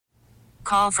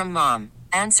Call from mom.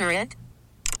 Answer it.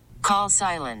 Call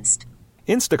silenced.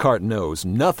 Instacart knows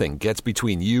nothing gets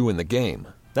between you and the game.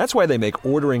 That's why they make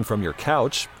ordering from your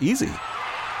couch easy.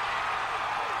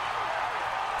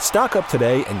 Stock up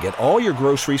today and get all your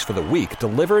groceries for the week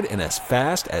delivered in as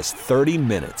fast as 30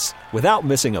 minutes without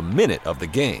missing a minute of the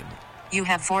game. You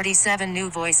have 47 new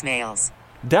voicemails.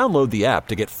 Download the app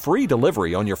to get free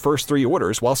delivery on your first 3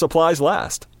 orders while supplies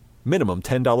last. Minimum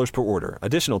 $10 per order.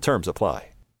 Additional terms apply.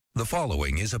 The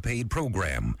following is a paid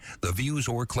program. The views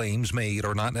or claims made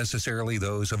are not necessarily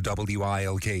those of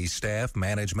WILK's staff,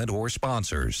 management, or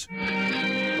sponsors.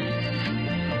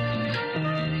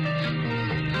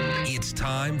 It's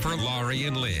time for Laurie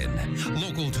and Lynn.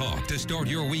 Local talk to start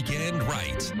your weekend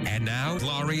right. And now,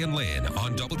 Laurie and Lynn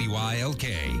on WILK.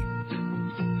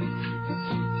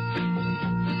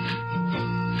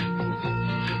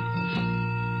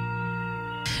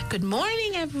 Good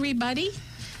morning, everybody.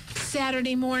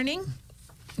 Saturday morning.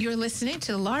 You're listening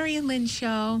to the Laurie and Lynn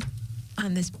show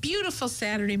on this beautiful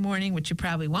Saturday morning, which you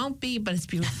probably won't be, but it's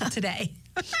beautiful today.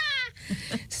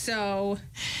 So,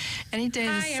 any day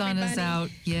the sun is out,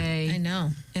 yay. I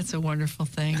know. It's a wonderful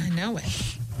thing. I know it.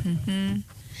 Mm-hmm.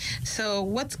 So,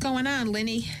 what's going on,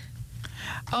 Linny?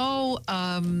 Oh,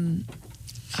 I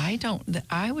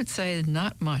would say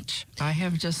not much. I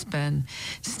have just been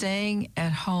staying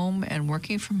at home and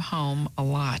working from home a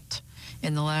lot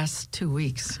in the last 2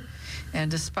 weeks. And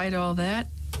despite all that,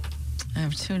 I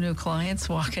have 2 new clients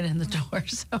walking in the door.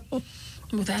 So, well,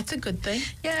 that's a good thing.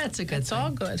 Yeah, it's a good thing. It's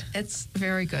all good. It's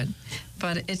very good.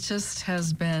 But it just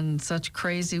has been such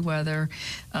crazy weather.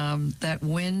 That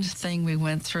wind thing we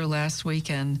went through last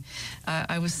weekend,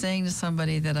 I was saying to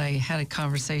somebody that I had a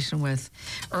conversation with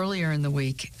earlier in the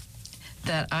week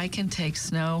that I can take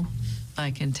snow,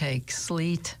 I can take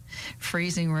sleet,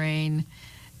 freezing rain,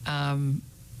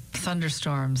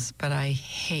 thunderstorms, but I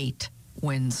hate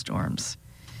windstorms.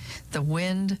 The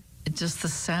wind, just the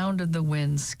sound of the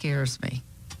wind scares me.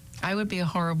 I would be a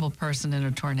horrible person in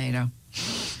a tornado.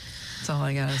 That's all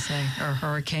I gotta say. Or a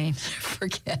hurricane.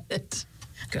 Forget it.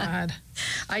 God.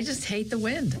 I just hate the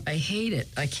wind. I hate it.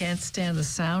 I can't stand the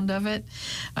sound of it.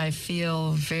 I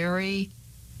feel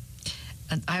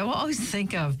and I always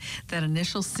think of that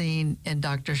initial scene in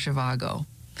Dr. Zhivago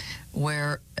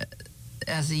where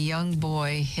as a young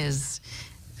boy, his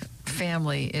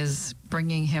family is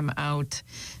bringing him out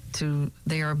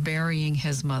they are burying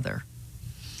his mother.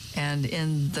 And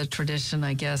in the tradition,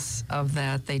 I guess, of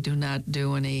that, they do not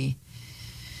do any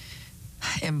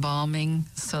embalming,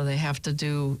 so they have to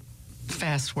do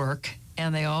fast work,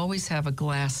 and they always have a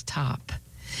glass top.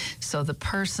 So the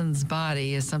person's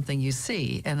body is something you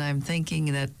see, and I'm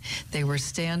thinking that they were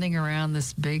standing around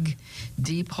this big,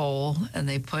 deep hole, and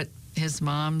they put his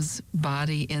mom's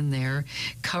body in there,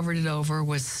 covered it over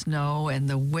with snow, and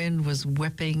the wind was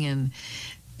whipping, and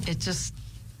it just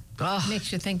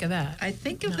makes you think of that. I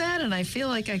think of that, and I feel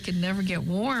like I could never get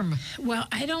warm. Well,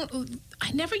 I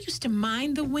never used to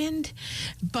mind the wind,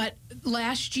 but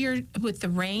last year with the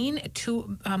rain,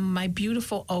 my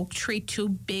beautiful oak tree, 2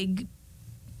 big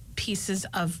pieces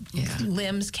of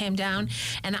limbs came down,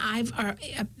 and I've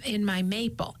in my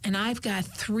maple, and I've got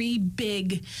 3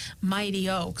 big mighty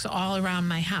oaks all around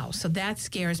my house. So that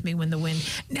scares me when the wind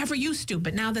never used to,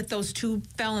 but now that those 2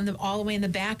 fell all the way in the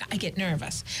back, I get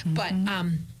nervous.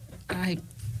 Mm-hmm. But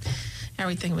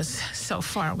everything was so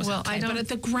far. It was okay. But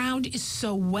the ground is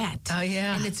so wet. Oh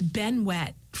yeah, and it's been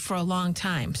wet for a long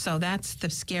time. So that's the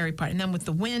scary part. And then with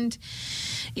the wind,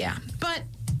 yeah, but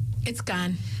it's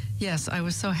gone. Yes, I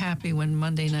was so happy when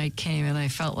Monday night came and I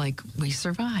felt like we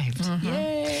survived. Mm-hmm.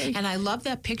 Yay! And I love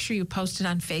that picture you posted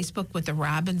on Facebook with the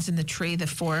robins in the tree, the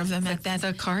 4 of them at that.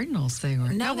 The cardinals, they were.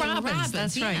 No, they robins. Were robins.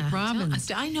 That's yeah. right, robins.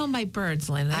 I know my birds,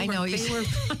 Lynn. I know you. They were.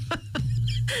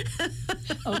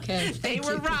 Okay. They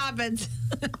were robins.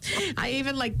 I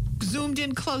even zoomed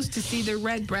in close to see their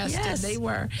red-breasted. Yes. They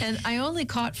were. And I only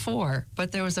caught 4,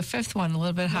 but there was a 5th one a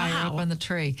little bit higher up on the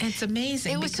tree. It's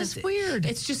amazing. It was just weird.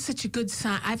 It's just such a good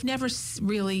sign. I've never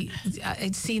really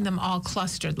seen them all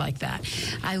clustered like that.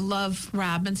 I love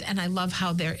robins, and I love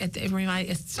how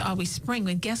it's always spring.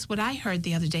 And guess what I heard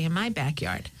the other day in my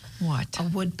backyard? What? A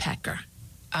woodpecker.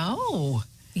 Oh.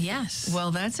 Yes.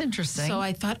 Well, that's interesting. So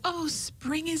I thought,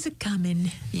 spring is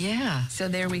a-coming. Yeah. So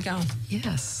there we go.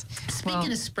 Yes.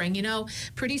 Speaking of spring,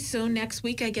 pretty soon, next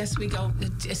week, I guess we go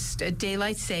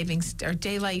daylight savings, or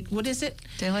daylight, what is it?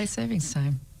 Daylight savings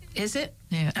time. Is it?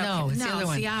 Yeah. Okay. No, it's the other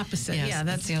one. It's the opposite. Yes, yeah,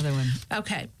 that's the other one.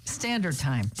 Okay. Standard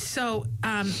time. So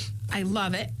I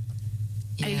love it.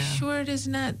 Yeah. Are you sure it is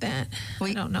not that?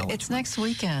 I don't know. It's next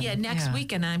weekend. Yeah, next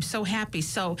weekend. I'm so happy.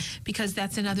 So, because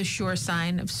that's another sure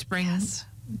sign of spring. Yes.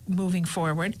 moving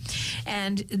forward.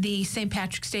 And the St.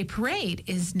 Patrick's Day Parade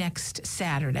is next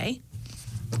Saturday.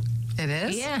 It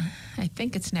is? Yeah, I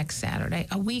think it's next Saturday.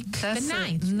 A week, That's the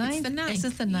 9th. It's the 9th. Is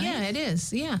it the 9th? Yeah, it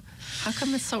is, yeah. How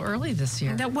come it's so early this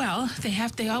year? Well,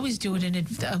 they always do it in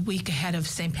a week ahead of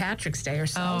St. Patrick's Day or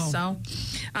so. Oh. So,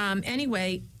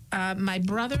 anyway, my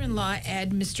brother-in-law,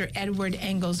 Mr. Edward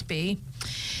Englesby,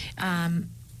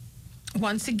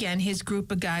 once again, his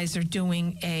group of guys are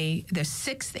doing the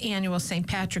 6th annual St.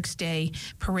 Patrick's Day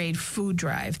Parade food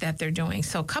drive that they're doing.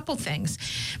 So a couple things.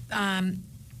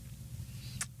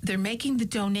 They're making the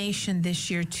donation this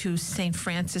year to St.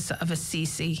 Francis of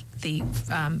Assisi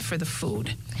for the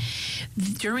food.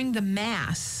 During the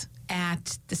Mass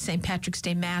at the St. Patrick's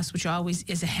Day Mass, which always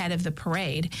is ahead of the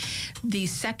parade, the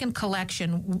second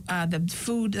collection,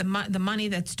 the money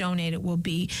that's donated will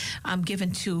be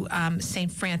given to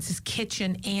St. Francis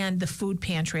Kitchen and the food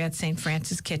pantry at St.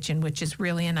 Francis Kitchen, which is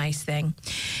really a nice thing.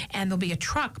 And there'll be a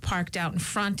truck parked out in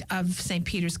front of St.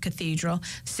 Peter's Cathedral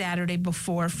Saturday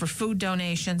before for food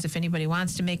donations, if anybody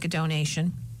wants to make a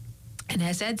donation. And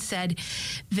as Ed said,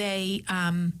 they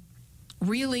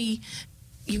really...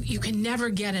 You can never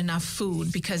get enough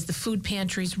food because the food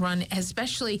pantries run,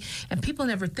 especially, and people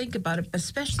never think about it,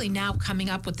 especially now coming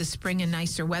up with the spring and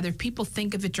nicer weather. People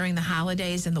think of it during the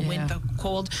holidays and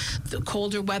the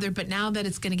colder weather, but now that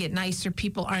it's going to get nicer,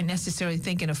 people aren't necessarily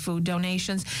thinking of food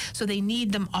donations, so they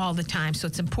need them all the time. So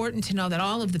it's important to know that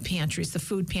all of the pantries, the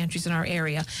food pantries in our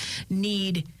area,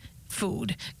 need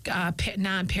food,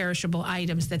 non-perishable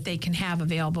items that they can have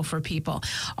available for people.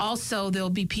 Also, there'll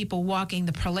be people walking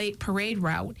the parade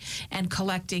route and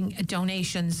collecting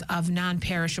donations of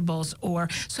non-perishables.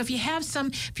 So if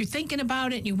you're thinking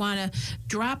about it and you want to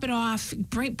drop it off,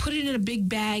 put it in a big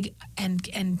bag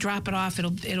and drop it off.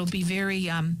 It'll be very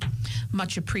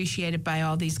much appreciated by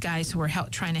all these guys who are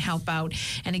trying to help out.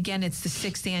 And again, it's the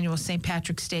 6th annual St.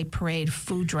 Patrick's Day Parade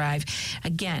food drive.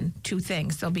 Again, two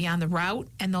things. They'll be on the route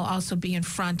and they'll also be in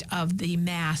front of the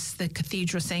Mass, the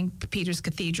Cathedral, St. Peter's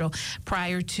Cathedral,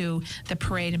 prior to the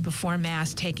parade and before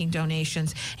Mass, taking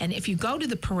donations. And if you go to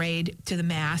the parade, to the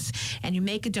Mass, and you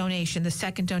make a donation, the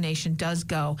second donation does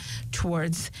go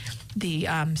towards the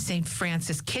St.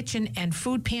 Francis Kitchen and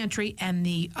food pantry, and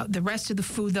the rest of the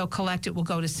food they'll collect, it will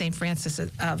go to St. Francis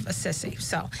of Assisi.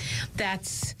 So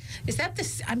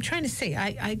I'm trying to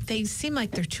say, they seem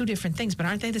like they're two different things, but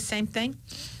aren't they the same thing?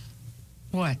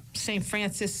 What? St.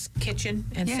 Francis Kitchen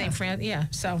and St. Francis. Yeah,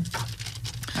 so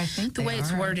I think the way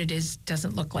it's worded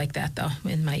doesn't look like that, though,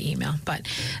 in my email. But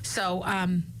so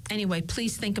anyway,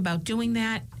 please think about doing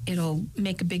that. It'll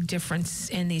make a big difference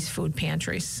in these food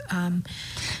pantries.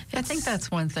 I think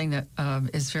that's one thing that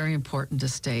is very important to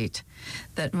state,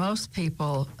 that most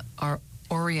people are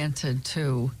oriented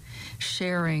to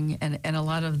sharing, and a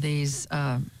lot of these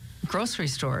grocery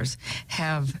stores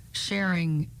have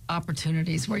sharing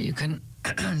opportunities where you can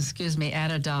add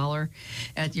 $1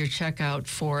 at your checkout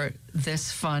for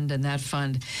this fund and that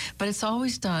fund. But it's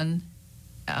always done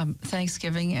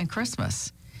Thanksgiving and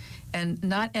Christmas, and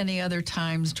not any other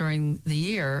times during the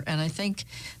year. And I think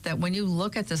that when you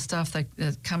look at the stuff that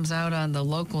comes out on the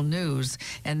local news,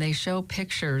 and they show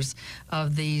pictures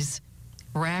of these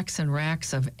racks and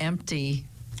racks of empty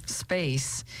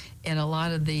space in a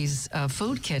lot of these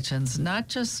food kitchens, not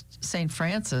just St.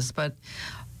 Francis, but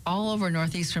all over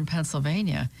northeastern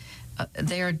Pennsylvania,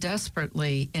 they are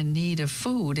desperately in need of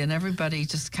food, and everybody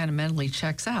just kind of mentally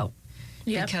checks out.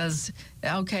 Yep. Because,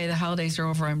 okay, the holidays are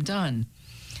over, I'm done.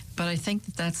 But I think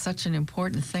that that's such an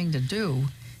important thing to do,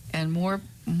 and more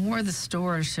of the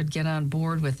stores should get on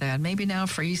board with that. Maybe now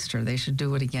for Easter they should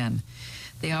do it again.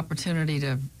 The opportunity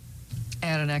to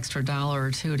add an extra $1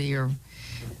 or $2 to your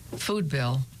food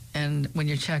bill, and when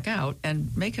you check out,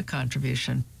 and make a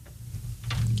contribution.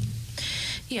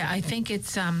 Yeah, I think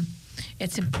it's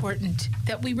important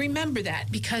that we remember that,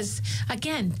 because,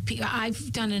 again,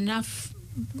 I've done enough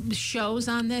shows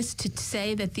on this to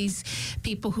say that these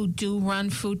people who do run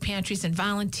food pantries and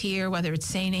volunteer, whether it's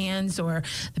St. Anne's or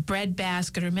the Bread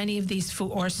Basket or many of these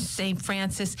food, or St.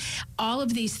 Francis, all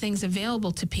of these things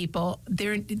available to people,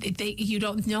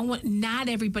 not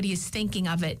everybody is thinking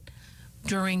of it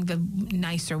during the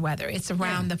nicer weather. It's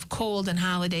around the cold and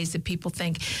holidays that people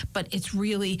think, but it's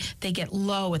really, they get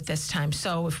low at this time.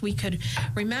 So if we could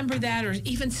remember that, or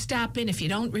even stop in, if you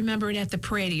don't remember it at the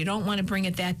parade, or you don't want to bring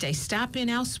it that day, stop in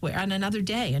elsewhere on another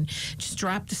day and just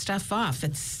drop the stuff off.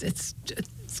 It's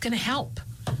going to help.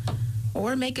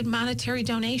 Or make a monetary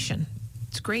donation.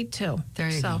 It's great, too. There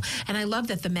you go. And I love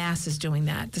that the Mass is doing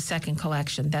that, the second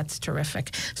collection. That's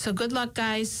terrific. So good luck,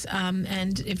 guys.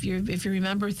 And if you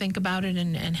remember, think about it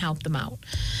and help them out.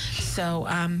 So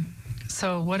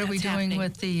So what are we That's doing happening.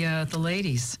 with the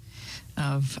ladies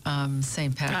of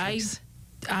St. Patrick's?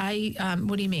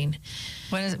 What do you mean?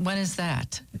 When is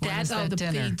that? When is that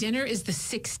dinner? The dinner is the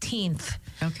 16th.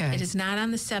 Okay. It is not on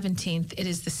the 17th. It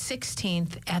is the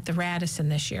 16th at the Radisson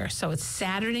this year. So it's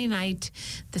Saturday night,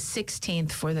 the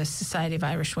 16th, for the Society of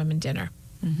Irish Women dinner.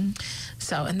 Mm-hmm.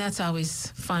 So, and that's always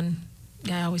fun.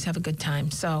 I always have a good time.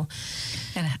 So,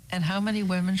 And how many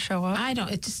women show up? I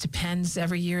don't. It just depends.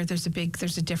 Every year there's a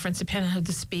difference depending on who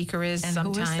the speaker is. And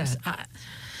who is sometimes that?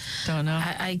 Don't know.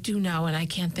 I do know, and I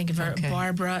can't think of her. Okay.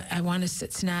 Barbara. I want to.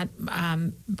 It's not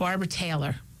Barbara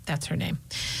Taylor. That's her name.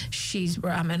 She's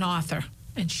an author,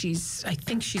 and I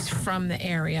think she's from the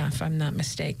area, if I'm not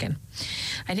mistaken.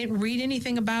 I didn't read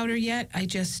anything about her yet. I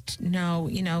just know,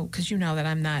 because you know that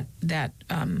I'm not that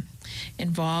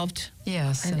involved.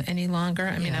 Yes. Any longer.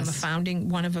 I mean, I'm Yes.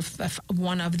 one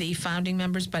of the founding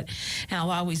members, and I'll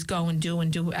always go and do.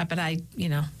 But I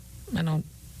don't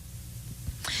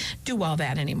do all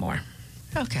that anymore.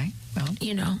 Okay. Well,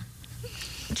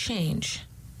 Change.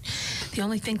 The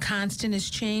only thing constant is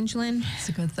change, Lynn. it's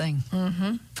a good thing.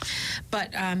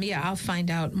 But I'll find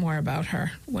out more about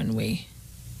her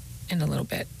in a little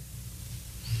bit.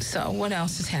 So what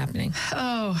else is happening?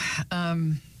 Oh,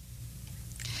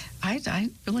 I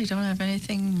really don't have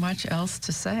anything much else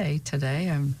to say today.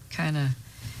 I'm kind of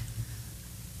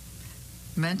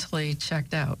mentally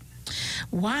checked out.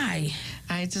 Why?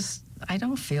 I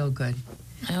don't feel good.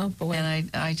 Oh boy. And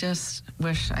I just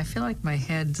I feel like my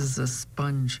head is a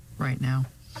sponge right now.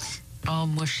 All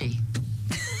mushy.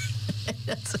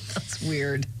 That's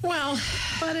weird. Well,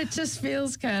 But it just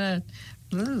feels kind of,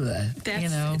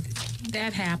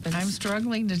 that happens. I'm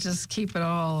struggling to just keep it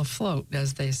all afloat,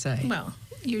 as they say. Well,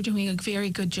 you're doing a very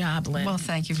good job, Lynn. Well,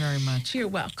 thank you very much. You're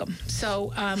welcome.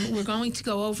 So we're going to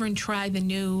go over and try the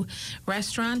new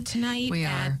restaurant tonight. We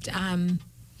are.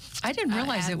 I didn't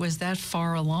realize at- it was that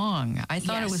far along. I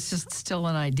thought it was Yes. just still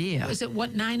an idea. Is it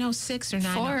 906 or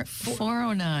 904?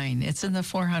 409. It's in the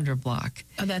 400 block.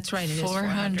 Oh, that's right. It is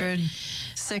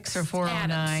 406 or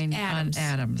 409 on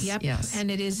Adams. Yep. Yes.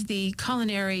 And it is the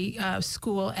culinary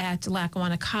school at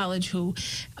Lackawanna College who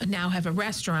now have a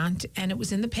restaurant, and it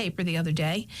was in the paper the other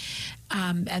day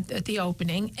at the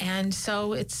opening, and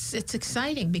so it's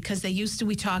exciting because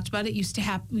we talked about it. They used to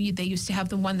have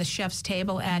the chef's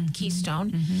table at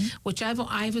Keystone, which I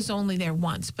was only there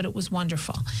once, but it was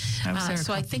wonderful. I was there a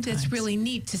so I couple think that's times. really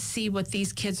neat to see what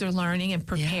these kids are learning and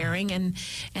preparing, and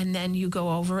then you go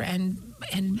over and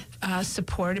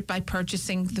support it by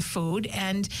purchasing the food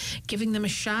and giving them a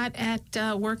shot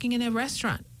at working in a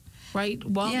restaurant, right,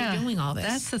 while they're doing all this.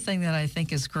 That's the thing that I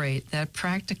think is great. That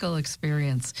practical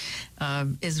experience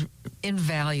is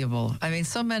invaluable. I mean,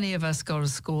 so many of us go to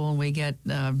school and we get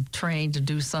trained to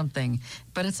do something,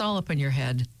 but it's all up in your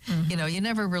head. You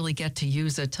never really get to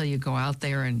use it till you go out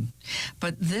there.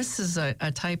 But this is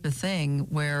a type of thing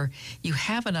where you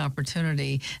have an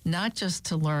opportunity not just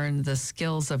to learn the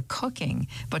skills of cooking,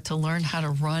 but to learn how to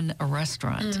run a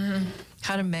restaurant.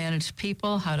 How to manage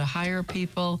people, how to hire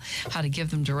people, how to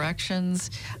give them directions,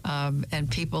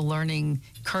 and people learning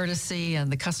courtesy,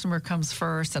 and the customer comes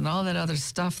first, and all that other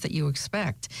stuff that you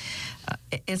expect.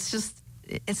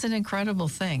 It's an incredible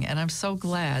thing, and I'm so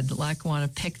glad Lackawanna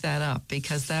picked that up,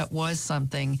 because that was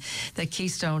something that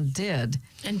Keystone did.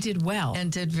 And did well.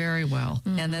 And did very well.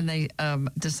 And then they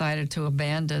decided to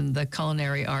abandon the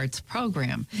culinary arts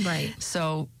program. Right.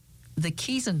 So the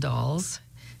Kiesendals,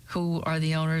 who are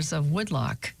the owners of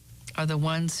Woodlock, are the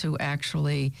ones who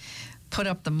actually put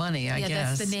up the money, I guess. Yeah,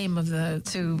 that's the name of the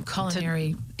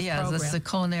culinary program. That's the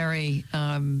culinary,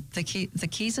 the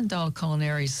Kiesendal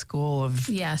Culinary School of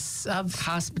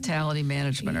Hospitality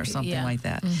Management or something like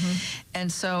that. And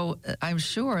so I'm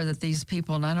sure that these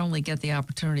people not only get the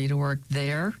opportunity to work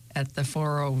there at the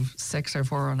 406 or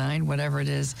 409, whatever it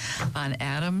is, on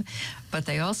Adam, but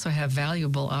they also have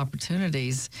valuable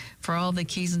opportunities for all the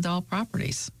Kiesendal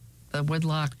properties, the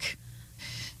Woodlock,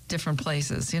 different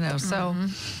places, So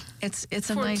it's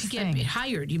a nice thing. To get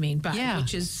hired, you mean,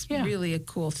 which is really a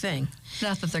cool thing.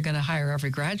 Not that they're going to hire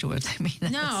every graduate. I mean,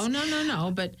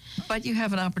 no. But you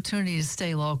have an opportunity to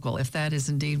stay local if that is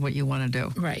indeed what you want to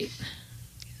do. Right.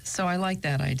 So I like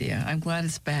that idea. I'm glad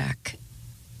it's back.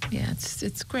 Yeah,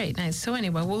 it's great. Nice. So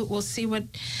anyway, we'll see what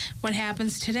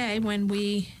happens today when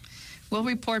we'll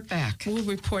report back. We'll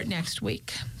report next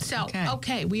week. So,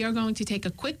 okay, we are going to take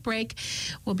a quick break.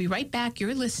 We'll be right back.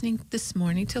 You're listening this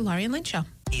morning to Laurie and Lynn Show.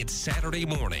 It's Saturday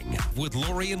morning with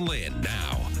Laurie and Lynn.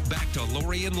 Now, back to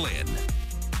Laurie and Lynn.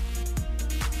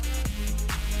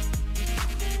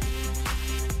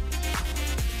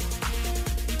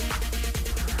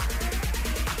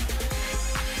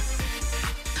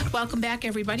 Welcome back,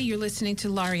 everybody. You're listening to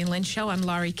Laurie and Lynn Show. I'm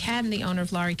Laurie Cadden, the owner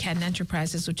of Laurie Cadden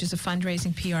Enterprises, which is a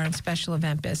fundraising, PR, and special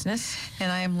event business.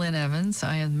 And I am Lynn Evans.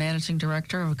 I am managing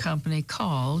director of a company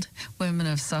called Women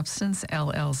of Substance,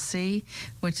 LLC,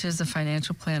 which is a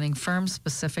financial planning firm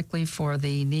specifically for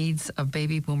the needs of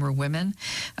baby boomer women.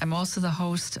 I'm also the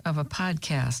host of a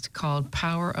podcast called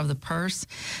Power of the Purse,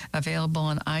 available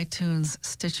on iTunes,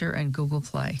 Stitcher, and Google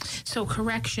Play. So,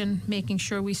 correction, making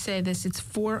sure we say this, it's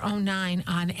 409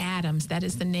 on Adams. That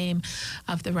is the name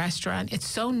of the restaurant. It's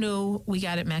so new, we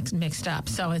got it mixed up.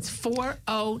 So it's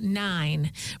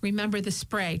 409. Remember the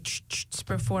spray,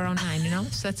 spray 409, you know?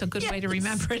 So that's a good way to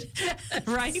remember it,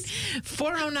 right?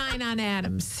 409 on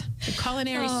Adams, the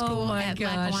culinary school at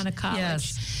Lackawanna College.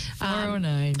 Yes,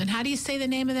 409. And how do you say the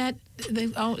name of that?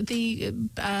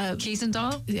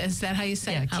 Kiesendahl? Is that how you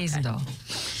say it? Yeah, Kiesendahl.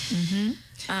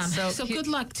 Mm-hmm. So good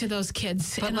luck to those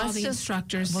kids and all the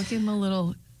instructors. We'll give them a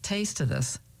little taste of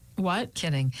this. What?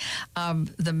 Kidding.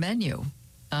 The menu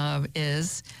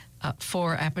is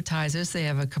for appetizers. They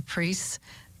have a caprese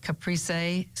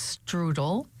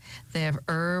strudel. They have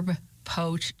herb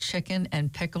poached chicken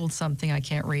and pickled something, I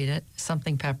can't read it,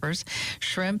 something peppers,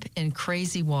 shrimp in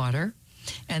crazy water.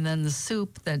 And then the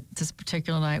soup that this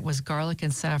particular night was garlic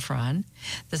and saffron.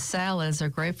 The salads are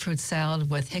grapefruit salad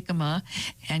with jicama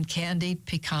and candied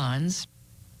pecans,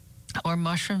 or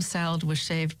mushroom salad with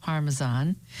shaved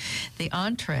parmesan. The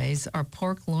entrees are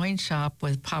pork loin chop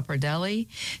with pappardelle,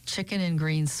 chicken and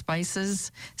green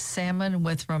spices, salmon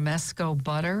with romesco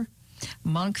butter,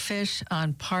 monkfish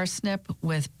on parsnip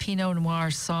with Pinot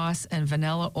Noir sauce and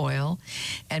vanilla oil,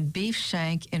 and beef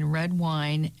shank in red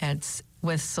wine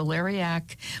with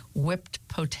celeriac whipped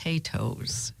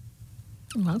potatoes.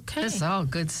 Okay. This is all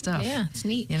good stuff. Yeah, it's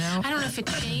neat. You know? I don't know if it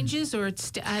changes or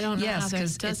it's, I don't know how that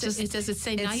does it. Does it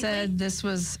say nightly? It said this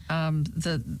was how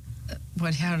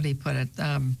did he put it?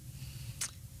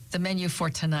 The menu for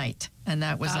tonight. And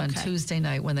that was on Tuesday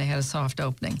night when they had a soft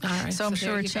opening. All right. So I'm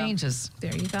sure it changes.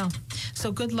 There you go.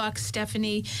 So good luck.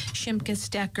 Stephanie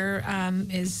Shimkus-Decker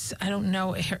is, I don't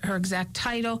know her exact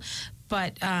title,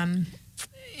 but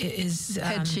is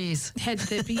head cheese.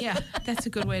 Yeah, that's a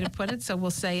good way to put it. So we'll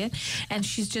say it. And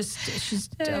she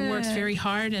works very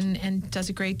hard and does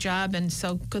a great job. And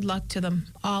so good luck to them,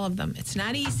 all of them. It's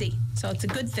not easy, so it's a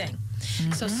good thing.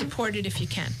 Mm-hmm. So support it if you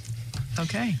can.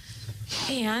 Okay.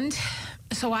 And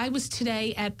so I was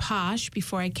today at Posh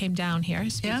before I came down here,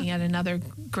 speaking at another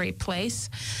great place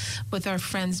with our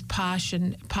friends Posh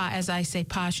and as I say,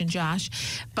 Posh and Josh.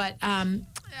 But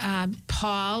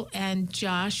Paul and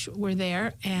Josh were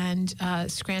there, and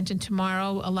Scranton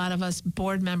Tomorrow. A lot of the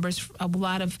board members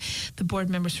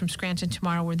from Scranton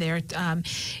Tomorrow were there.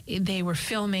 They were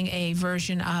filming a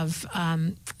version of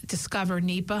Discover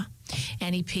NEPA.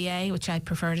 NEPA, which I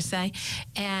prefer to say.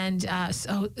 And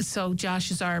so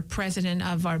Josh is our president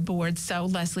of our board. So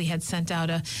Leslie had sent out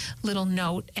a little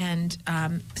note and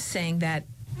saying that,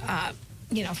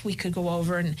 if we could go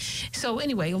over. And so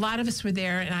anyway, a lot of us were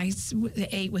there, and I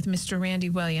ate with Mr. Randy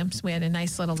Williams. We had a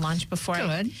nice little lunch before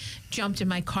I jumped in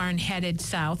my car and headed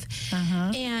south.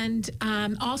 Uh-huh. And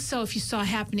also, if you saw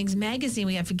Happenings Magazine,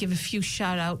 we have to give a few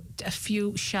shout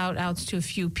outs to a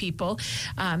few people.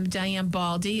 Diane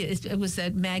Baldy, it was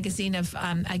a magazine of,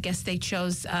 I guess they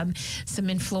chose some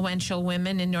influential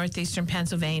women in northeastern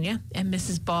Pennsylvania, and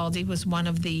Mrs. Baldy was one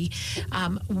of the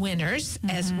winners,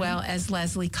 as well as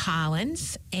Leslie Collins.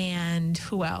 And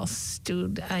who else?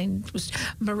 Was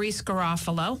Maurice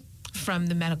Garofalo from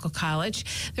the medical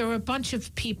college. There were a bunch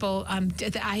of people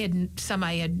that I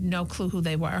had no clue who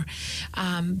they were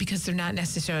because they're not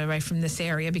necessarily right from this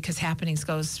area, because Happenings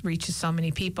reaches so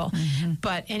many people. Mm-hmm.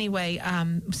 But anyway,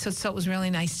 so it was really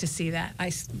nice to see that.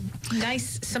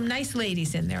 Some nice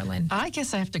ladies in there, Lynn. I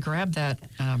guess I have to grab that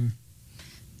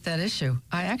issue.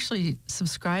 I actually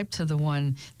subscribed to the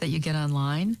one that you get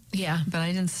online. Yeah. But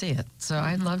I didn't see it. So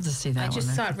I'd love to see that one. I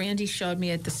just saw it. Randy showed me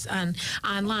it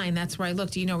online. That's where I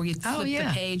looked. Where you flip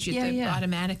the page,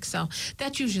 automatic. So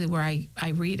that's usually where I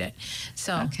read it.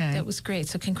 So that was great.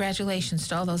 So congratulations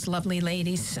to all those lovely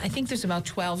ladies. I think there's about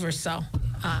 12 or so.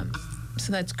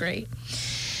 So that's great.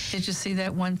 Did you see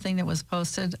that one thing that was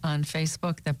posted on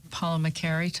Facebook that Paula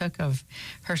McCary took of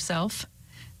herself?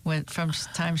 From the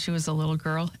time she was a little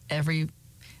girl,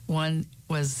 everyone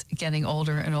was getting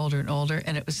older and older and older,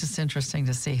 and it was just interesting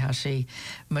to see how she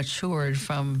matured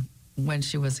from when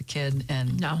she was a kid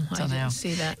and I didn't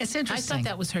see that. It's interesting. I thought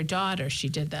that was her daughter. She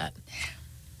did that.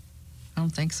 I don't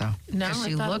think so. No, 'Cause I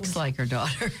she thought it looks was- like her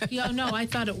daughter. Yeah, no, I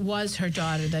thought it was her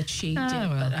daughter that she did,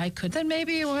 but I could. Then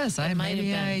maybe it was. It might have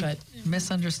been, but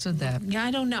misunderstood that. yeah,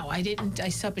 I don't know. I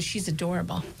saw, but she's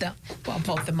adorable. Well,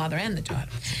 both the mother and the daughter,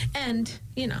 and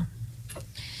they're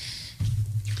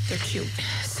cute.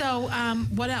 So,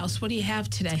 what else? What do you have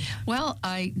today? Well,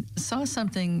 I saw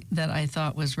something that I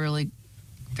thought was really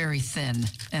very thin,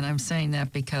 and I'm saying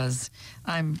that because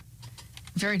I'm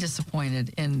very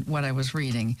disappointed in what I was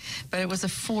reading. But it was a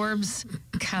Forbes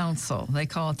Council. They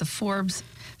call it the Forbes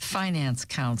Finance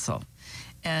Council.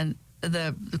 And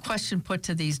the question put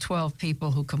to these 12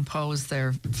 people who composed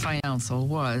their council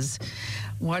was,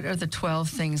 what are the 12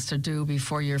 things to do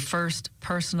before your first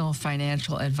personal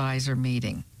financial advisor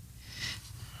meeting?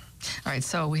 All right,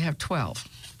 so we have 12.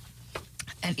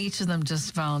 And each of them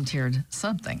just volunteered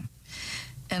something.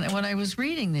 And when I was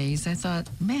reading these, I thought,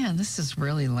 man, this is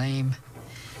really lame.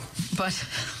 But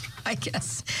I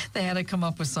guess they had to come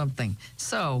up with something.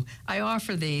 So I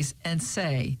offer these and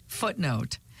say,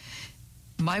 footnote,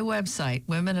 my website,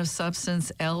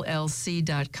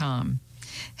 womenofsubstancellc.com,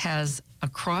 has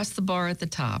across the bar at the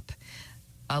top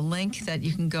a link that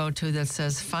you can go to that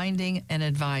says Finding an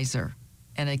Advisor.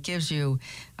 And it gives you,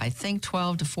 I think,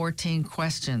 12 to 14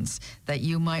 questions that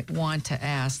you might want to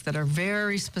ask that are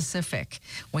very specific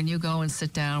when you go and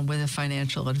sit down with a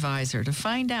financial advisor to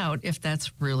find out if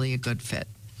that's really a good fit.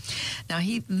 Now,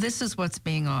 this is what's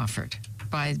being offered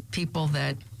by people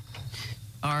that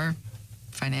are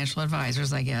financial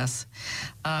advisors, I guess.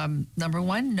 Number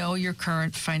one, know your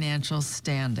current financial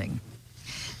standing.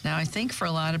 Now, I think for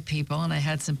a lot of people, and I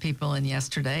had some people in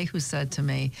yesterday who said to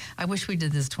me, I wish we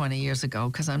did this 20 years ago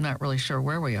because I'm not really sure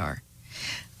where we are.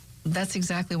 That's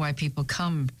exactly why people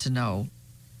come to know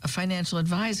a financial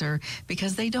advisor,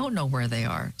 because they don't know where they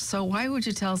are. So why would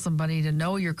you tell somebody to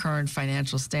know your current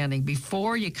financial standing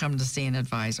before you come to see an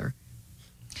advisor?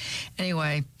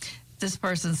 Anyway, this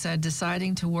person said,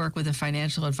 deciding to work with a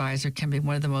financial advisor can be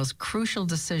one of the most crucial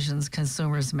decisions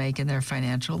consumers make in their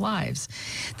financial lives.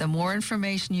 The more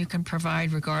information you can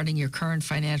provide regarding your current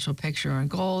financial picture and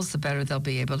goals, the better they'll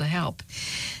be able to help.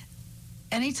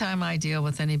 Anytime I deal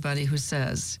with anybody who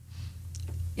says,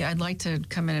 yeah, I'd like to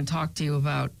come in and talk to you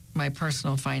about my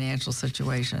personal financial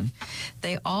situation,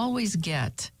 they always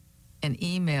get an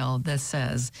email that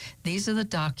says, these are the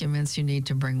documents you need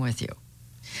to bring with you.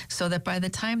 So that by the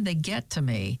time they get to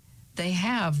me, they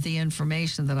have the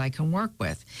information that I can work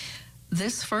with.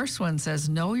 This first one says,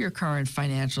 know your current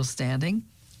financial standing.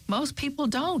 Most people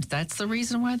don't. That's the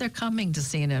reason why they're coming to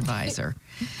see an advisor.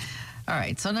 All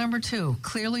right, so number two,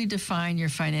 clearly define your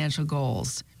financial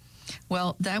goals.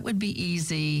 Well, that would be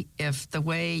easy if the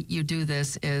way you do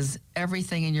this is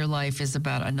everything in your life is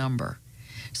about a number.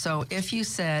 So if you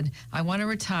said, I want to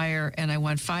retire and I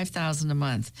want $5,000 a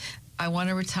month, I want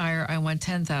to retire, I want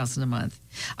 $10,000 a month.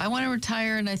 I want to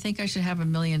retire and I think I should have $1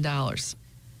 million.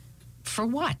 For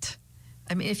what?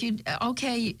 I mean, if you,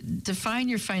 okay, define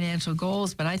your financial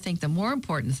goals, but I think the more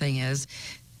important thing is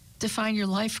define your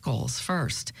life goals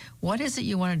first. What is it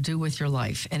you want to do with your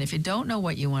life? And if you don't know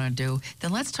what you want to do,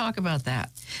 then let's talk about that.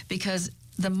 Because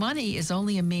the money is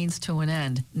only a means to an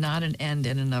end, not an end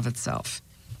in and of itself.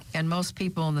 And most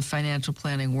people in the financial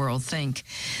planning world think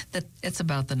that it's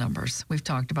about the numbers. We've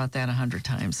talked about that 100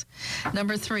 times.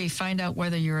 Number three, find out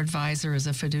whether your advisor is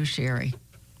a fiduciary.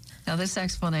 Now, this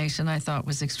explanation I thought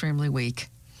was extremely weak.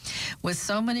 With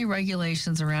so many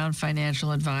regulations around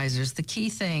financial advisors, the key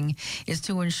thing is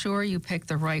to ensure you pick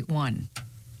the right one.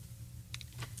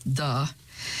 Duh.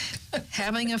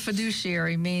 Having a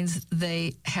fiduciary means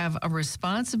they have a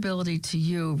responsibility to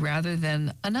you rather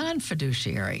than a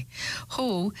non-fiduciary,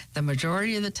 who, the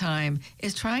majority of the time,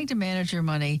 is trying to manage your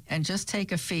money and just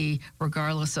take a fee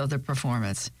regardless of the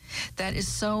performance. That is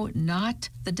so not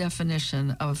the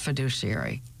definition of a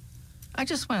fiduciary. I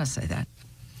just want to say that.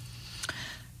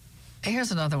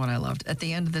 Here's another one I loved. At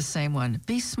the end of the same one,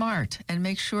 be smart and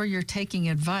make sure you're taking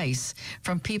advice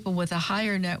from people with a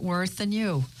higher net worth than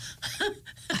you.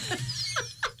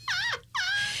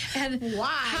 And why?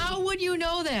 How would you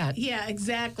know that? Yeah,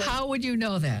 exactly. How would you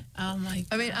know that? Oh, my God.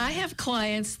 I mean, I have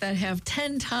clients that have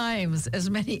 10 times as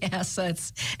many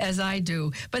assets as I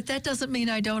do, but that doesn't mean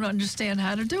I don't understand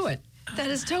how to do it. That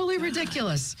is totally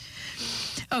ridiculous.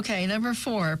 Okay, number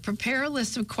four, prepare a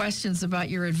list of questions about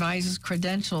your advisor's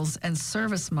credentials and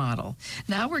service model.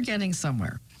 Now we're getting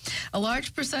somewhere. A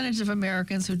large percentage of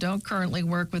Americans who don't currently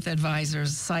work with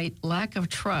advisors cite lack of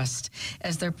trust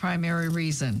as their primary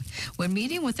reason. When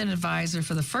meeting with an advisor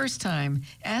for the first time,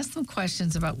 ask them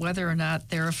questions about whether or not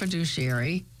they're a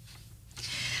fiduciary,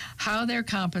 how they're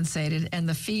compensated, and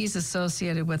the fees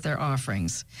associated with their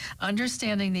offerings.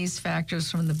 Understanding these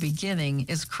factors from the beginning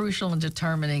is crucial in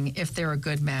determining if they're a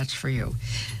good match for you.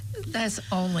 That's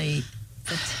only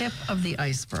the tip of the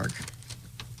iceberg.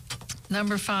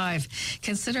 Number 5,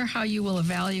 consider how you will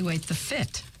evaluate the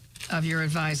fit of your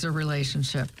advisor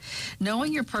relationship.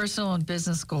 Knowing your personal and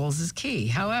business goals is key.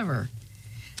 However,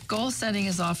 goal setting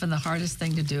is often the hardest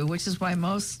thing to do, which is why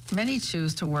many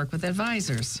choose to work with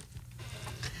advisors.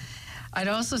 I'd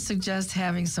also suggest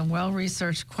having some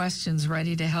well-researched questions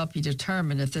ready to help you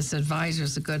determine if this advisor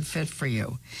is a good fit for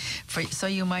you. So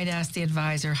you might ask the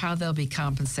advisor how they'll be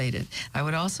compensated. I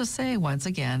would also say, once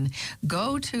again,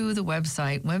 go to the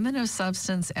website,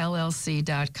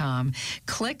 womenofsubstancellc.com,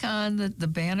 click on the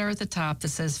banner at the top that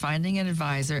says Finding an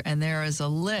Advisor, and there is a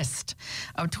list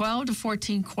of 12 to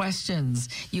 14 questions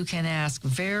you can ask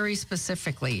very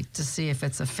specifically to see if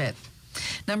it's a fit.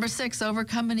 Number 6,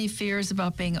 overcome any fears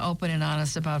about being open and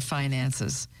honest about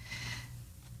finances.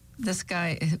 This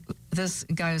guy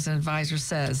who's an advisor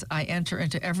says, I enter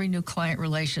into every new client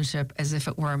relationship as if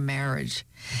it were a marriage.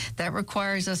 That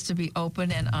requires us to be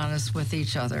open and honest with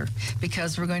each other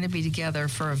because we're going to be together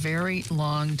for a very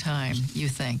long time, you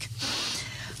think.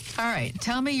 All right,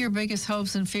 tell me your biggest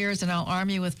hopes and fears, and I'll arm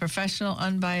you with professional,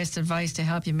 unbiased advice to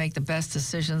help you make the best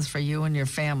decisions for you and your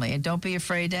family. And don't be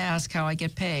afraid to ask how I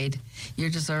get paid. You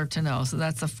deserve to know. So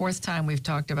that's the 4th time we've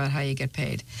talked about how you get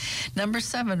paid. Number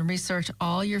 7, research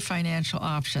all your financial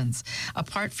options.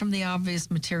 Apart from the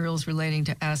obvious materials relating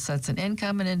to assets and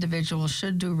income, an individual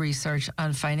should do research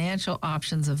on financial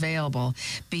options available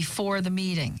before the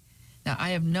meeting. Now, I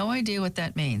have no idea what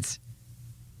that means.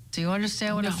 Do you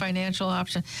understand what a financial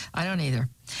option? I don't either.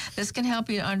 This can help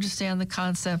you to understand the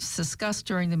concepts discussed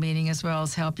during the meeting, as well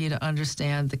as help you to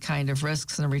understand the kind of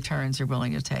risks and returns you're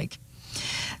willing to take.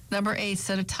 Number 8,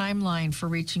 set a timeline for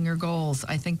reaching your goals.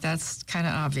 I think that's kind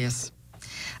of obvious.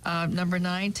 Number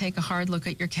 9, take a hard look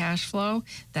at your cash flow.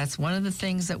 That's one of the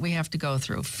things that we have to go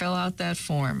through. Fill out that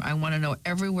form. I want to know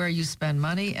everywhere you spend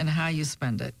money and how you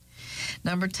spend it.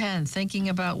 Number 10, thinking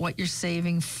about what you're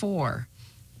saving for.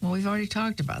 Well, we've already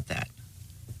talked about that.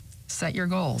 Set your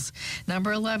goals.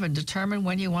 Number 11, determine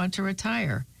when you want to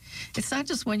retire. It's not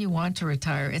just when you want to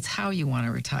retire, it's how you want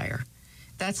to retire.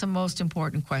 That's the most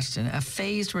important question. A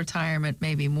phased retirement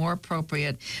may be more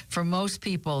appropriate for most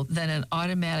people than an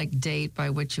automatic date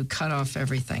by which you cut off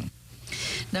everything.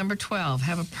 Number 12,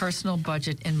 have a personal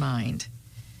budget in mind.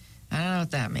 I don't know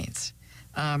what that means.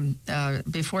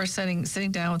 Before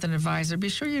sitting down with an advisor, be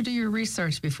sure you do your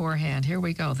research beforehand. Here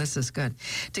we go. This is good.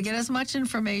 To get as much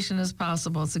information as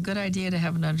possible, it's a good idea to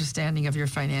have an understanding of your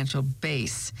financial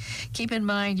base. Keep in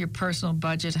mind your personal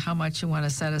budget, how much you want to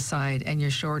set aside, and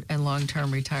your short and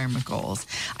long-term retirement goals.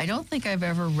 I don't think I've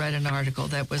ever read an article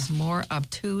that was more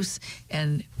obtuse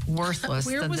and worthless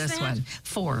than this one.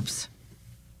 Forbes.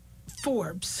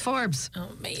 Oh,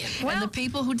 man. Well, and the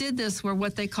people who did this were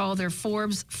what they call their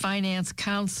Forbes Finance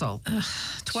Council.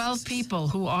 12 people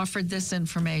who offered this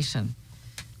information.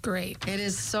 Great. It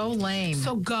is so lame.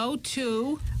 So go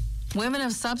to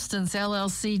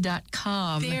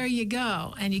womenofsubstancellc.com. There you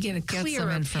go. And you get a clearer Get some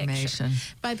information.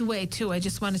 picture. By the way, too, I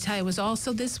just want to tell you, it was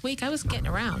also this week, I was getting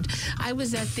around. I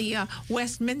was at the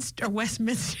Westminster.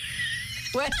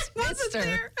 I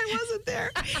wasn't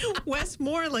there.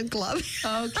 Westmoreland Club.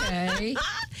 Okay.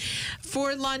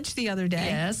 For lunch the other day.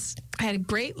 Yes. I had a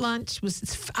great lunch.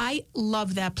 I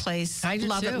love that place. I do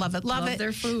love too. it. Love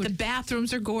their food. The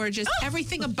bathrooms are gorgeous.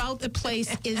 Everything about the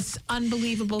place is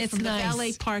unbelievable. It's from nice. the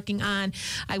valet parking on.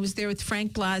 I was there with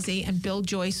Frank Blasi and Bill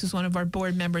Joyce, who's one of our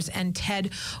board members, and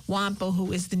Ted Wampo,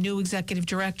 who is the new executive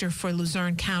director for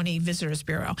Luzerne County Visitors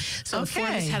Bureau. So the four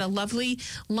of us had a lovely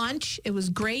lunch. It was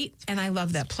great, and I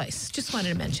love that place. Just wanted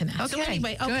to mention that. So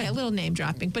anyway, good. A little name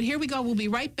dropping. But here we go. We'll be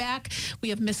right back. We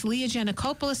have Miss Leah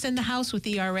Janakopoulos in the house with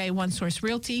ERA One Source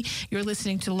Realty. You're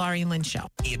listening to Laurie and Lynn Show.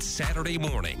 It's Saturday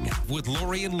morning with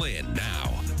Laurie and Lynn.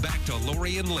 Now, back to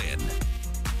Laurie and Lynn.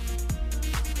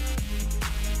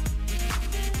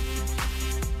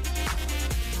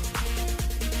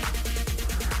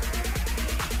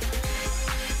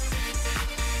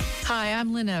 Hi,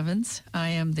 I'm Lynn Evans. I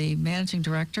am the managing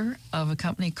director of a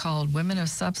company called Women of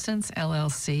Substance,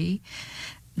 LLC.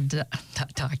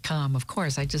 .com. Of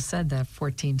course, I just said that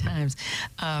 14 times.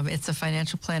 It's a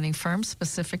financial planning firm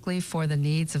specifically for the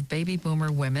needs of baby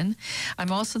boomer women.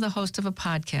 I'm also the host of a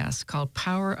podcast called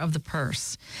Power of the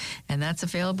Purse, and that's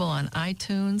available on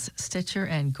iTunes, Stitcher,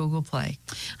 and Google Play.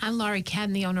 I'm Laurie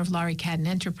Cadden, the owner of Laurie Cadden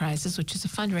Enterprises, which is a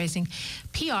fundraising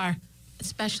PR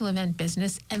special event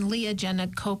business, and Leah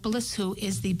Janakopoulos, who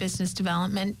is the business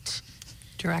development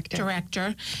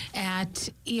director at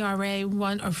ERA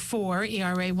 1 or 4,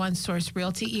 ERA 1 Source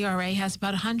Realty. ERA has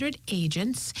about 100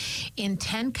 agents in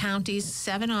 10 counties,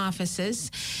 7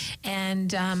 offices,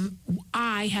 and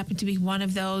I happen to be one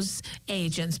of those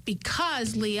agents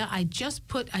because, Leah, I just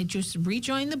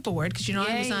rejoined the board because,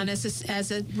 I was on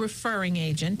as a referring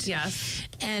agent. Yes.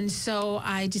 And so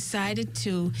I decided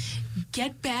to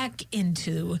get back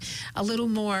into a little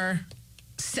more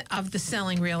of the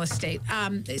selling real estate.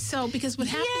 So because what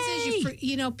happens is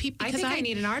people. I think I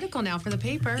need an article now for the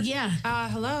paper. Yeah.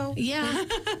 Hello. Yeah.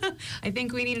 I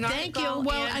think we need an article. Thank you.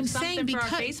 Well, and I'm saying for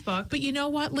because our Facebook. But you know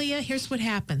what, Leah? Here's what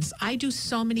happens. I do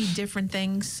so many different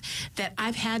things that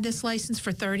I've had this license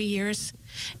for 30 years.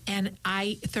 And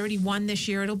 31 this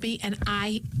year it'll be, and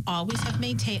I always have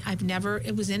maintained.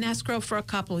 It was in escrow for a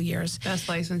couple of years. Best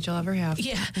license you'll ever have.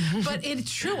 Yeah, but it's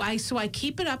true. So I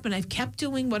keep it up, and I've kept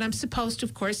doing what I'm supposed to,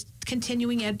 of course,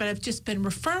 continuing ed, but I've just been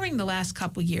referring the last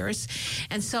couple of years.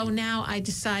 And so now I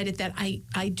decided that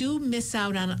I do miss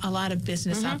out on a lot of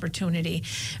business opportunity,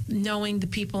 knowing the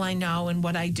people I know and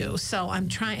what I do. So I'm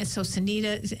trying, so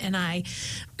Sunita and I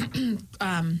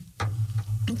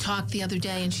talked the other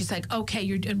day, and she's like,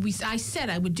 "Okay, I said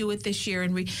I would do it this year,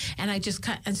 and I just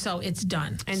cut, and so it's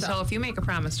done." And so if you make a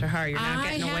promise to her, you're not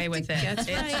getting away with it. That's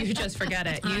right. You just forget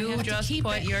it. I You have to just keep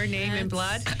put it. your name in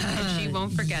blood, and she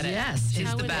won't forget it. Yes, she's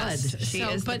How the it best. is. She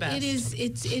is the but best.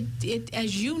 it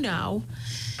as you know,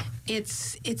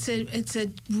 it's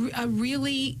a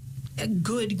really a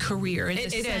good career in the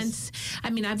sense. I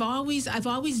mean, I've always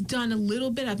done a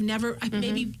little bit.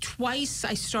 Maybe twice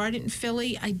I started in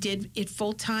Philly. I did it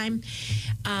full time,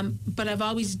 but I've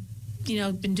always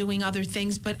been doing other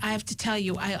things. But I have to tell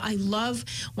you, I love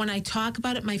when I talk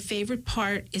about it. My favorite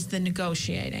part is the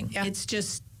negotiating. Yeah. It's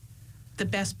just the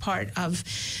best part of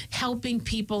helping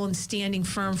people and standing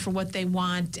firm for what they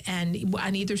want and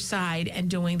on either side and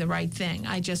doing the right thing.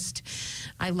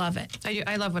 I love it.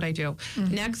 I love what I do.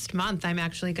 Next month, I'm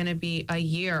actually going to be a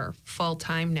year full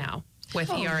time now with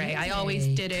ERA. Yay. I always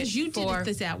did it Because you did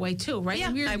it that way too, right?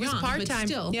 Yeah, We were I was young, but part-time.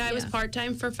 still, I was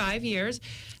part-time for 5 years.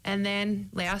 And then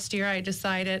last year I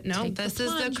decided, no, Take the this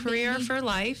is the plunge, career baby. for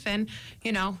life. And,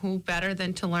 who better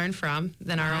than to learn from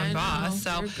than our I own know, boss.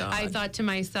 So dear God. I thought to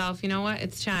myself, you know what,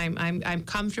 it's time. I'm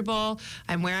comfortable.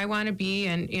 I'm where I want to be.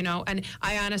 And, and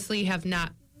I honestly have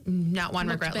not one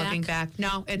Looked regret back? looking back.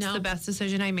 No, it's the best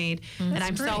decision I made. And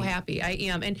I'm so great. happy. I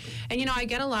am. And I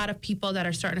get a lot of people that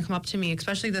are starting to come up to me,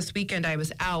 especially this weekend I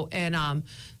was out and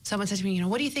someone said to me,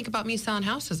 what do you think about me selling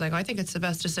houses? I go, I think it's the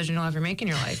best decision you'll ever make in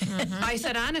your life. I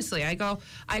said, honestly,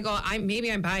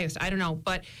 maybe I'm biased. I don't know.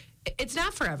 But it's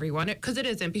not for everyone because it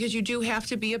isn't, because you do have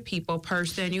to be a people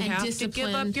person. You And have to give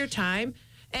disciplined. up your time.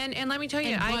 And let me tell you,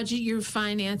 And budget your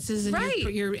finances and Right.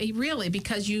 your really,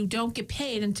 because you don't get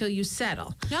paid until you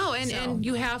settle. No, and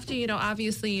you have to,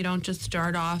 obviously you don't just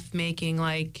start off making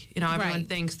everyone Right.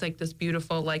 thinks like this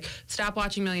beautiful, stop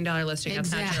watching $1 Million Listing.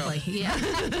 Exactly. That's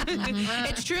not true. Yeah.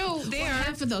 It's true. They are.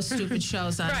 Half of those stupid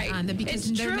shows on, Right. on them because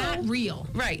It's they're true. not real.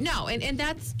 Right. No, and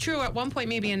that's true at one point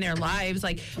maybe in their lives.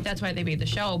 That's why they made the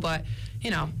show. But,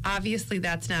 obviously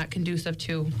that's not conducive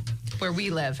to where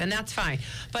we live, and that's fine.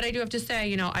 But I do have to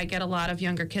say, I get a lot of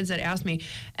younger kids that ask me,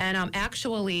 and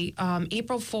actually,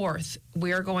 April 4th,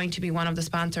 we're going to be one of the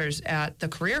sponsors at the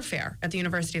career fair at the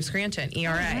University of Scranton,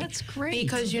 ERA. Oh, that's great.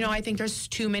 Because, I think there's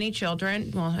too many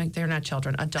children, well, they're not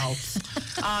children, adults.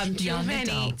 Too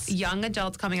many young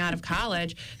adults coming out of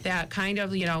college that kind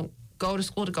of, go to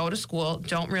school,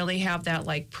 don't really have that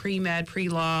pre-med,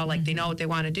 pre-law, they know what they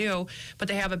want to do, but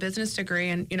they have a business degree,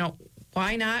 and,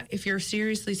 why not, if you're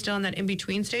seriously still in that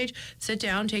in-between stage, sit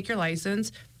down, take your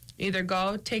license, either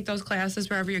go take those classes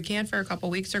wherever you can for a couple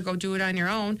weeks or go do it on your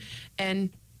own and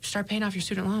start paying off your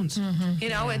student loans.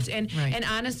 And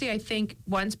honestly, I think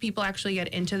once people actually get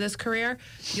into this career,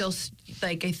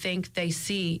 I think they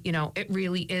see, it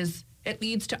really is, it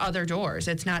leads to other doors.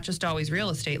 It's not just always real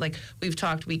estate. We've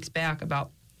talked weeks back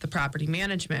about the property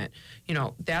management,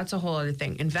 that's a whole other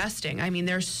thing. Investing. I mean,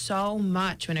 there's so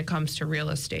much when it comes to real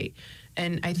estate.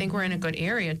 And I think we're in a good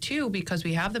area, too, because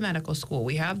we have the medical school,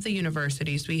 we have the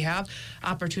universities, we have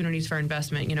opportunities for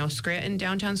investment. Scranton,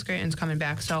 downtown Scranton's coming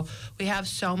back. So we have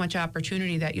so much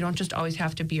opportunity that you don't just always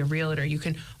have to be a realtor. You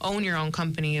can own your own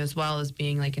company as well as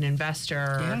being an investor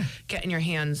or getting your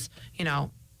hands,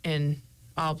 in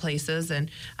all places. And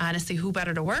honestly, who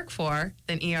better to work for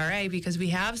than ERA, because we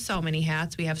have so many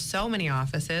hats, we have so many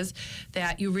offices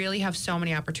that you really have so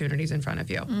many opportunities in front of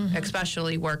you,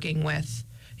 especially working with,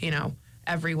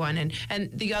 everyone. And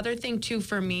the other thing too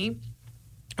for me,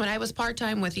 when I was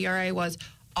part-time with ERA, was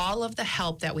all of the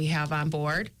help that we have on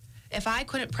board if I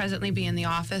couldn't presently be in the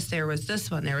office, there was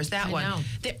this one, there was that one. Know.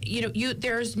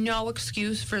 There's no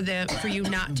excuse for you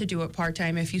not to do it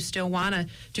part-time if you still want to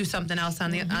do something else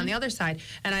on the other side.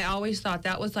 And I always thought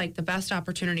that was like the best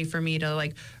opportunity for me to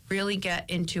like really get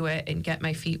into it and get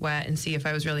my feet wet and see if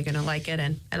I was really going to like it.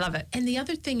 And I love it. And the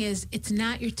other thing is, it's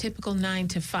not your typical 9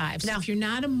 to 5. So if you're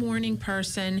not a morning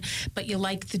person, but you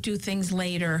like to do things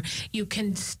later, you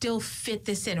can still fit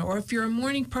this in. Or if you're a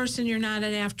morning person, you're not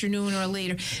an afternoon or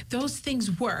later. Those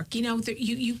things work. You know,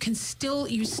 you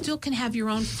still can have your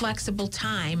own flexible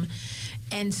time.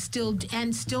 And still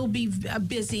be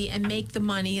busy and make the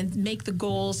money and make the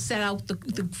goals, set out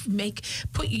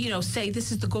say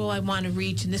this is the goal I want to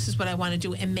reach and this is what I want to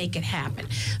do and make it happen.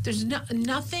 There's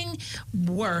nothing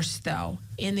worse though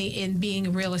in being a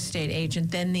real estate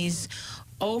agent than these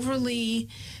overly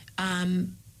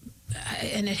and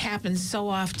it happens so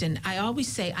often. I always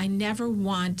say I never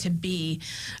want to be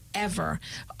ever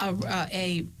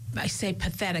I say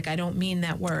pathetic. I don't mean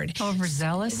that word.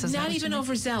 Overzealous? Is not even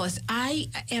overzealous. I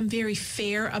am very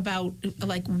fair about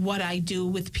like what I do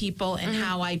with people and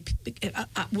how I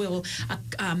will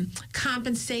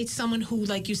compensate someone who,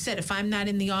 like you said, if I'm not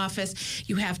in the office,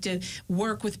 you have to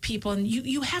work with people and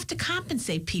you have to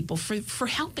compensate people for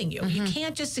helping you. You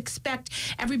can't just expect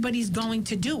everybody's going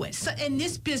to do it. So in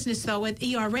this business, though, at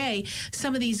ERA,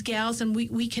 some of these gals, and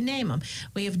we can name them.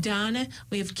 We have Donna,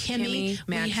 we have Kimmy,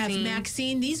 we have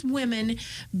Maxine. These women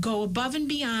go above and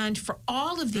beyond for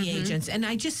all of the agents. And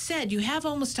I just said, you have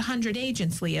almost 100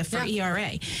 agents, Leah, for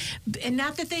ERA. And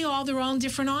not that they're all in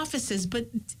different offices, but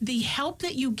the help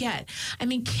that you get. I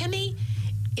mean, Kimmy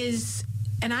is,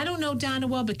 and I don't know Donna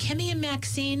well, but Kimmy and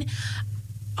Maxine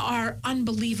are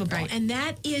unbelievable. Right. And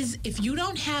that is, if you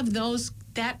don't have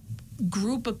that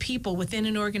group of people within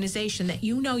an organization that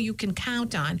you know you can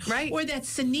count on, or that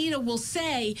Sunita will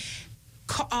say,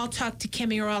 I'll talk to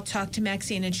Kimmy or I'll talk to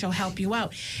Maxine and she'll help you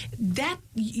out. That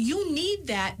you need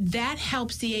that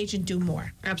helps the agent do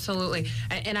more. Absolutely.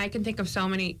 And I can think of so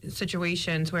many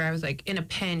situations where I was like in a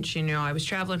pinch, you know, I was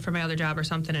traveling for my other job or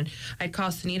something and I'd call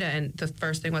Sunita and the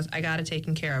first thing was, I got it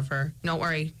taken care of her. Don't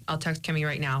worry, I'll text Kimmy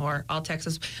right now or I'll text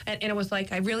us. And it was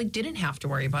like, I really didn't have to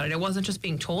worry about it. It wasn't just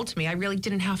being told to me. I really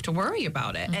didn't have to worry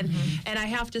about it. And I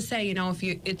have to say, you know,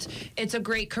 it's a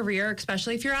great career,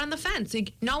 especially if you're on the fence.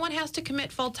 Like, no one has to commit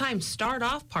full time. Start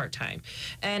off part time.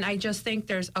 And I just think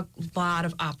there's a lot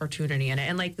of opportunity in it.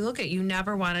 And like, look, you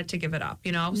never wanted to give it up,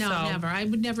 you know? No, never. I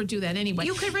would never do that anyway.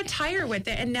 You could retire with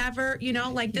it and never, you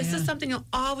know, like this is something you'll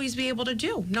always be able to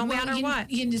do, no matter what.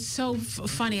 It's so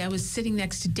funny. I was sitting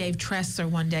next to Dave Tressler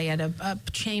one day at a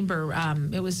chamber.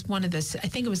 It was I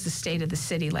think it was the State of the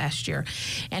City last year.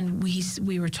 And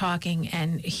we were talking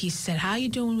and he said, how are you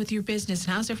doing with your business?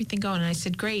 And how's everything going? And I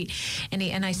said, great. And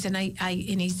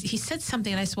he said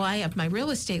something and I said, well, I have my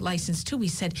real estate license too. He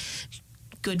said,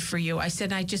 good for you. I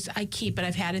said, I keep it.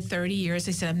 I've had it 30 years.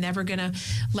 I said, I'm never going to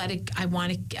let it,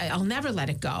 I'll never let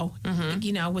it go,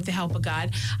 you know, with the help of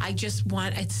God. I just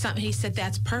want, it's something. He said,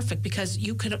 that's perfect because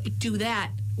you could do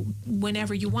that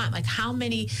whenever you want. Like how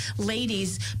many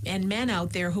ladies and men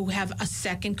out there who have a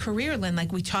second career, Lynn,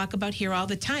 like we talk about here all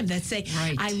the time, that say,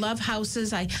 I love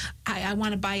houses. I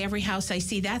want to buy every house I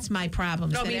see. That's my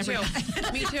problem. No, me too.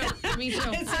 Me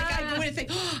too. It's like I go in and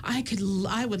think,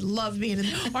 I would love being in,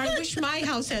 or I wish my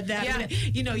house had that. Yeah.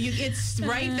 You know, it's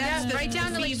right. That's right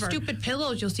down to like stupid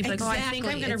pillows. You'll see like, I think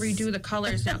I'm going to redo the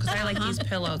colors now because I like these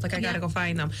pillows. Like I got to go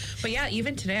find them. But yeah,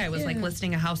 even today I was like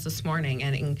listing a house this morning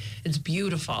and it's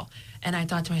beautiful. And I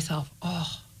thought to myself,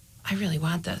 I really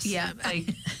want this. Yeah.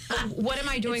 Like, what am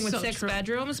I doing with 6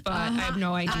 bedrooms? But I have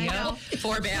no idea.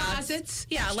 4 baths. Closets.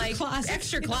 Yeah, like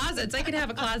extra closets. I could have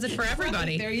a closet for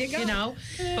everybody. There you go. You know?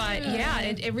 But yeah,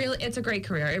 it's a great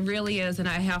career. It really is. And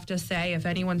I have to say, if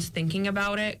anyone's thinking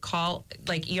about it, call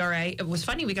like ERA. It was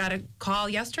funny. We got a call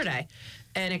yesterday.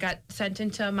 And it got sent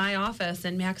into my office,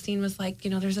 and Maxine was like, you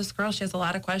know, there's this girl, she has a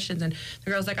lot of questions. And the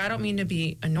girl's like, I don't mean to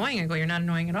be annoying. I go, you're not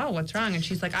annoying at all. What's wrong? And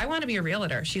she's like, I want to be a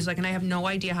realtor. She's like, and I have no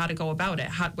idea how to go about it.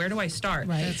 Where do I start?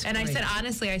 Right. And I said,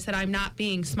 honestly, I'm not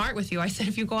being smart with you. I said,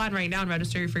 if you go on right now and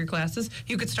register you for your classes,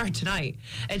 you could start tonight.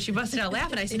 And she busted out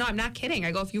laughing. I said, no, I'm not kidding.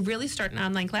 I go, if you really start an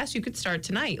online class, you could start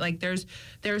tonight. Like there's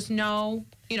no,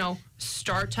 you know,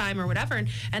 start time or whatever.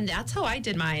 And that's how I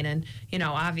did mine. And, you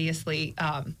know, obviously,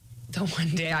 the one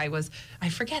day I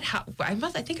forget how, I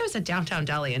think I was at downtown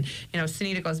Delhi, and, you know,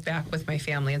 Sunita goes back with my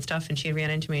family and stuff, and she ran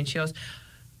into me and she goes,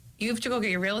 you have to go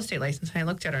get your real estate license. And I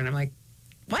looked at her and I'm like,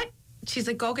 what? She's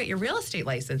like, go get your real estate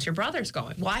license. Your brother's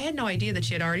going. Well, I had no idea that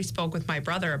she had already spoke with my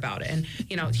brother about it. And,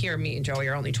 you know, here me and Joey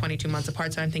are only 22 months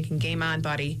apart, so I'm thinking, game on,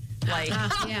 buddy. Like,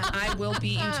 I will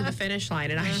beat you to the finish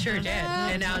line. And I sure did.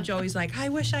 And now Joey's like, I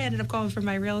wish I ended up going for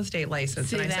my real estate license.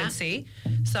 See and I that? said, see?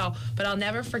 So, but I'll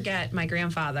never forget my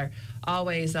grandfather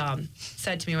always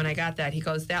said to me when I got that, he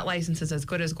goes, that license is as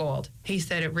good as gold. He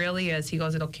said, it really is. He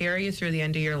goes, it'll carry you through the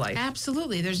end of your life.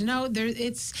 Absolutely. There's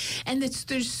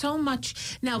so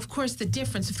much. Now, of course, the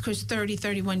difference, of course, 30,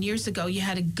 31 years ago, you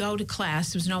had to go to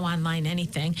class. There was no online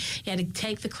anything. You had to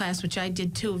take the class, which I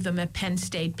did 2 of them at Penn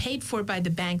State, paid for by the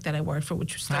bank that I worked for,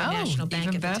 which was the National Bank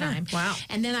even at better. the time. Wow.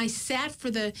 And then I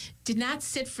did not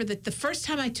sit for the first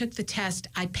time I took the test,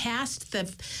 I passed the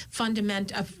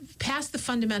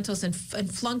fundamentals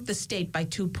and flunked the state by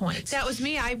 2 points. That was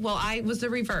me. I was the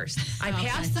reverse. I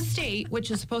passed the state,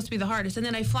 which is supposed to be the hardest, and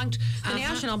then I flunked the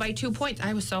national by 2 points.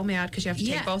 I was so mad because you have to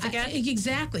take both again.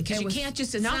 Exactly, because you can't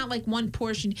just, it's not like one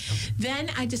portion. Then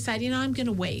I decided, I'm going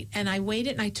to wait. And I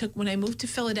waited, and when I moved to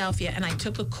Philadelphia, and I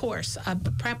took a course, a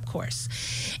prep course.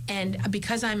 And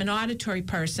because I'm an auditory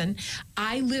person,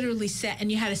 I literally sat,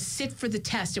 and you had to sit for the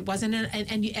test. It wasn't,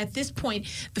 at this point,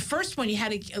 the first one you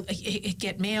had to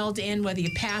get mailed in, whether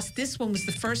you passed. This one was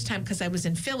the first time, because I was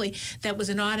in Philly, that was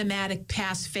an automatic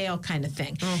pass-fail kind of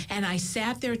thing. And I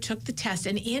sat there, took the test,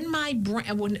 and in my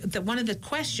brain, one of the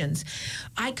questions,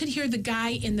 I could hear the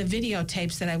guy in the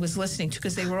videotapes that I was listening to,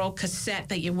 because they were all cassette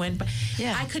that you went.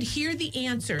 I could hear the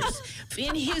answers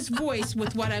in his voice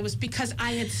with what I was, because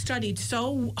I had studied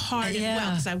so hard and well,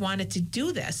 because I wanted to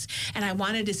do this, and I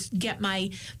wanted to get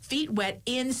my feet wet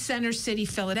in Center City,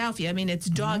 Philadelphia. I mean, it's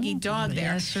dog-eat-dog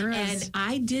there. Yeah, sure is. And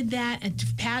I did that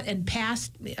and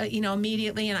passed,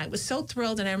 immediately, and I was so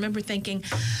thrilled. And I remember thinking,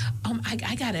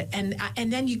 I got it.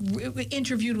 And then you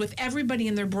interviewed with everybody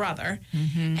and their brother,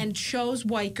 and chose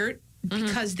Weichert,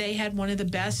 because they had one of the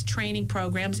best training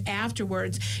programs.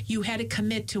 Afterwards, you had to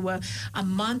commit to a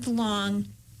month-long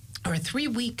or a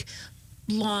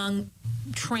 3-week-long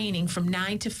training from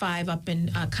 9 to 5 up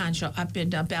in Concho, up in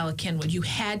Bala Cynwyd. You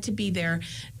had to be there.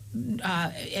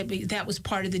 That was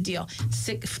part of the deal.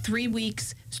 3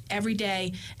 weeks every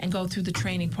day, and go through the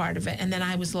training part of it. And then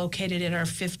I was located at our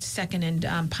 2nd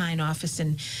and Pine office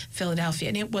in Philadelphia.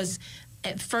 And it was,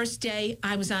 at first day,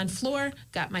 I was on floor,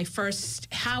 got my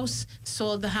first house,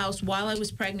 sold the house while I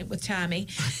was pregnant with Tommy,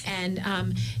 and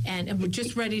we're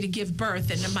just ready to give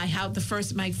birth. And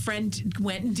my friend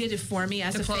went and did it for me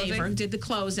as a favor, did the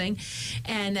closing,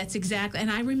 and that's exactly.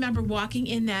 And I remember walking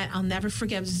in that, I'll never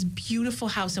forget. It was this beautiful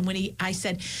house, and when I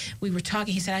said, we were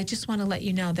talking, he said, I just want to let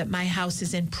you know that my house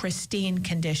is in pristine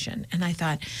condition. And I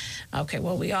thought, okay,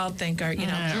 well, we all think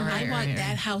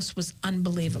that house was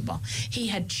unbelievable. He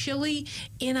had chili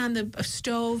in on the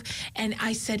stove, and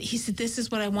he said, this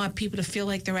is what I want people to feel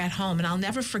like they're at home. And I'll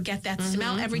never forget that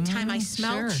smell. Every time I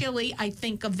smell chili, I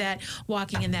think of that,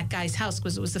 walking in that guy's house,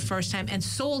 because it was the first time, and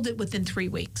sold it within 3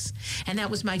 weeks. And that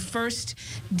was my first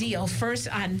deal.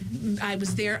 I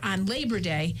was there on Labor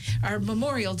Day, or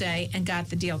Memorial Day, and got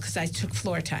the deal, because I took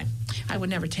floor time. I would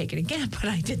never take it again, but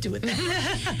I did do it then.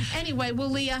 Anyway, well,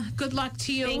 Leah, good luck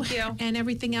to you. Thank you. And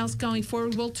everything else going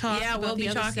forward. We'll talk. Yeah, we'll be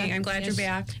talking. I'm glad you're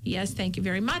back. Yes, thank you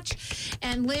very much.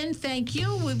 And Lynn, thank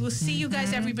you. We will see you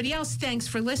guys. Everybody else, thanks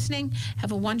for listening.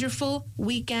 Have a wonderful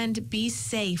weekend. Be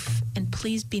safe, and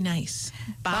please be nice.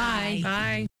 Bye.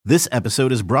 Bye. This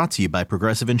episode is brought to you by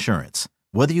Progressive Insurance.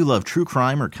 Whether you love true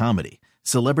crime or comedy,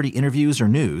 celebrity interviews or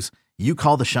news, you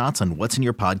call the shots on what's in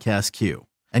your podcast queue.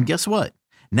 And guess what?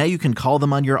 Now you can call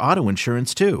them on your auto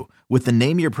insurance too, with the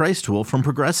Name Your Price tool from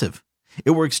Progressive.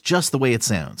 It works just the way it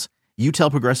sounds. You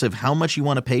tell Progressive how much you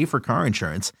want to pay for car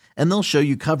insurance, and they'll show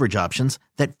you coverage options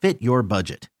that fit your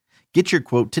budget. Get your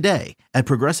quote today at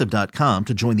Progressive.com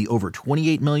to join the over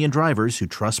 28 million drivers who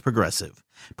trust Progressive.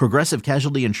 Progressive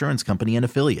Casualty Insurance Company and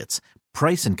Affiliates.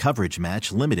 Price and coverage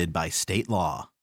match limited by state law.